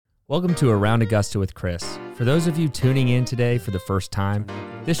Welcome to Around Augusta with Chris. For those of you tuning in today for the first time,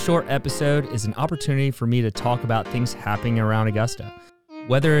 this short episode is an opportunity for me to talk about things happening around Augusta.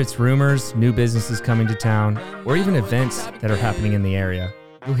 Whether it's rumors, new businesses coming to town, or even events that are happening in the area,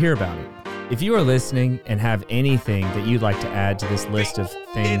 you'll hear about it. If you are listening and have anything that you'd like to add to this list of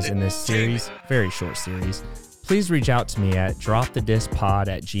things in this series, very short series, please reach out to me at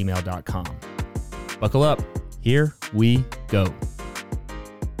dropthediscpod@gmail.com. Buckle up. Here we go.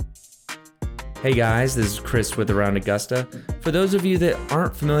 Hey guys, this is Chris with Around Augusta. For those of you that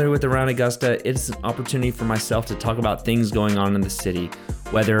aren't familiar with Around Augusta, it's an opportunity for myself to talk about things going on in the city,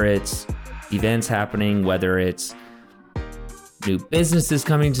 whether it's events happening, whether it's new businesses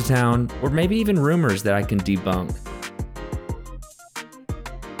coming to town, or maybe even rumors that I can debunk.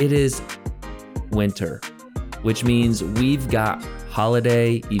 It is winter, which means we've got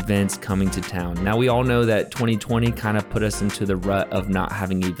holiday events coming to town. Now, we all know that 2020 kind of put us into the rut of not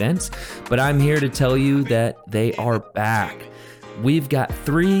having events, but I'm here to tell you that they are back. We've got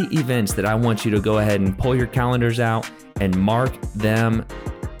 3 events that I want you to go ahead and pull your calendars out and mark them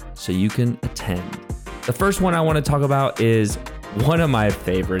so you can attend. The first one I want to talk about is one of my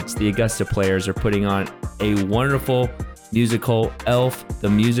favorites. The Augusta Players are putting on a wonderful musical, Elf the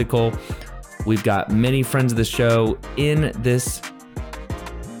Musical. We've got many friends of the show in this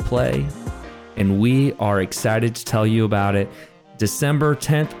play, and we are excited to tell you about it. December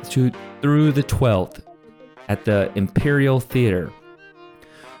 10th through the 12th at the Imperial Theater.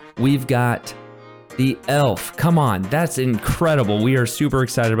 We've got the Elf. Come on, that's incredible. We are super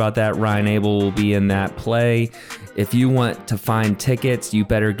excited about that. Ryan Abel will be in that play. If you want to find tickets, you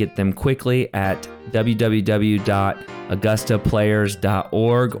better get them quickly at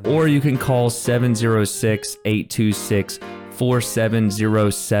www.augustaplayers.org, or you can call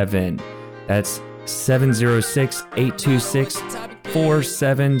 706-826-4707. That's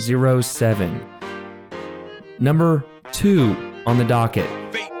 706-826-4707. Number 2 on the docket.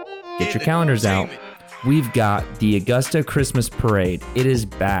 Get your calendars out. We've got the Augusta Christmas Parade. It is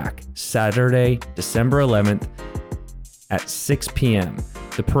back Saturday, December 11th at 6 p.m.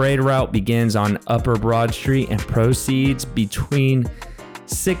 The parade route begins on Upper Broad Street and proceeds between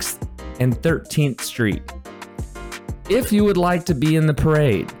 6th and 13th Street. If you would like to be in the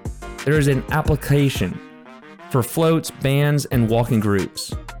parade, there is an application for floats, bands, and walking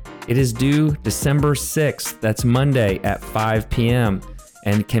groups. It is due December 6th, that's Monday at 5 p.m.,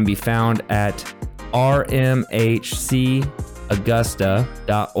 and can be found at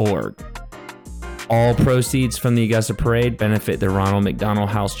rmhcaugusta.org. All proceeds from the Augusta Parade benefit the Ronald McDonald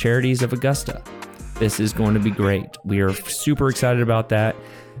House Charities of Augusta. This is going to be great. We are super excited about that.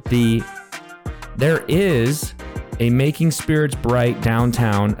 There is a Making Spirits Bright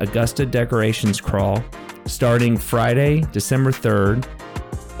Downtown Augusta Decorations Crawl starting Friday, December 3rd,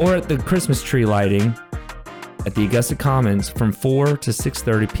 or at the Christmas tree lighting at the Augusta Commons from 4 to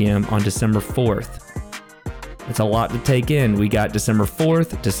 6:30 p.m. on December 4th. It's a lot to take in. We got December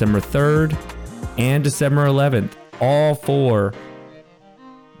 4th, December 3rd, and December 11th, all for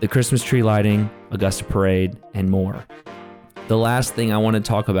the Christmas tree lighting, Augusta Parade, and more. The last thing I want to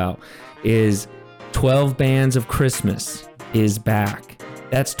talk about is 12 Bands of Christmas is back.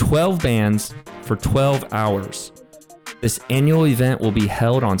 That's 12 bands for 12 hours. This annual event will be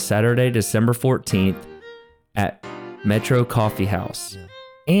held on Saturday, December 14th at Metro Coffee House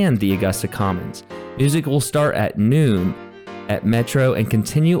and the Augusta Commons. Music will start at noon at Metro and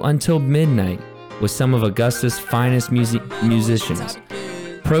continue until midnight with some of Augusta's finest musicians.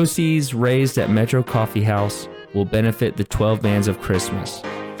 Proceeds raised at Metro Coffee House will benefit the 12 Bands of Christmas.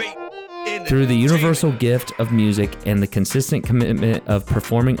 Through the universal gift of music and the consistent commitment of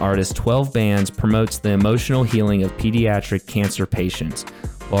performing artists, 12 Bands promotes the emotional healing of pediatric cancer patients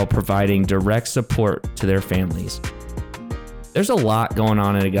while providing direct support to their families. There's a lot going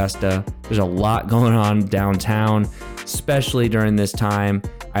on in Augusta. There's a lot going on downtown, especially during this time.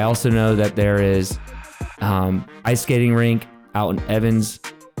 I also know that there is ice skating rink out in Evans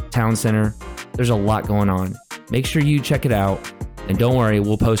Town Center. There's a lot going on. Make sure you check it out. And don't worry,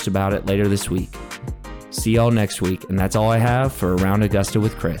 we'll post about it later this week. See y'all next week. And that's all I have for Around Augusta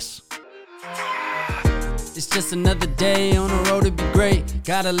with Chris. It's just another day on the road to be great.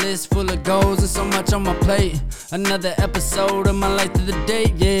 Got a list full of goals and so much on my plate. Another episode of my life to the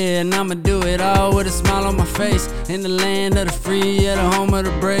date, yeah. And I'ma do it all with a smile on my face. In the land of the free, at the home of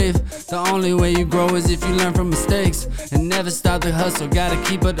the brave. The only way you grow is if you learn from mistakes. And never stop the hustle, gotta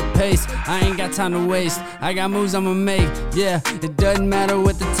keep up the pace. I ain't got time to waste, I got moves I'ma make. Yeah, it doesn't matter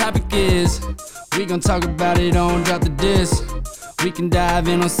what the topic is. We gon' talk about it on Drop the Disc. We can dive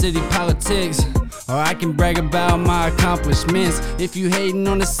in on city politics. or I can brag about my accomplishments. If you hating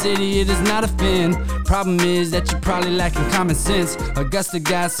on the city, it is not a fin. Problem is that you probably lacking common sense. Augusta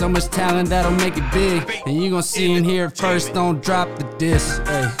got so much talent that'll make it big, and you gon' see and hear it first, don't drop the diss.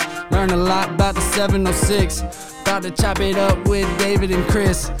 Hey, learn a lot about the 706. About to chop it up with David and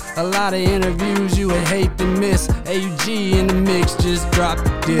Chris. A lot of interviews you would hate to miss. AUG in the mix, just drop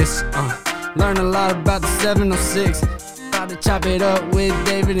the diss. Learn a lot about the 706. About to chop it up with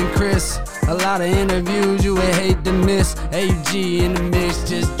David and Chris. A lot of interviews you would hate to miss. AUG in the mix,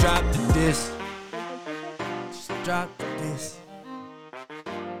 just drop the diss. Just drop the diss.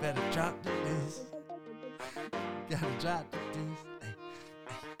 Better drop the diss. Gotta drop the diss. Hey,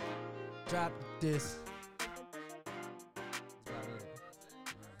 hey. Drop the diss.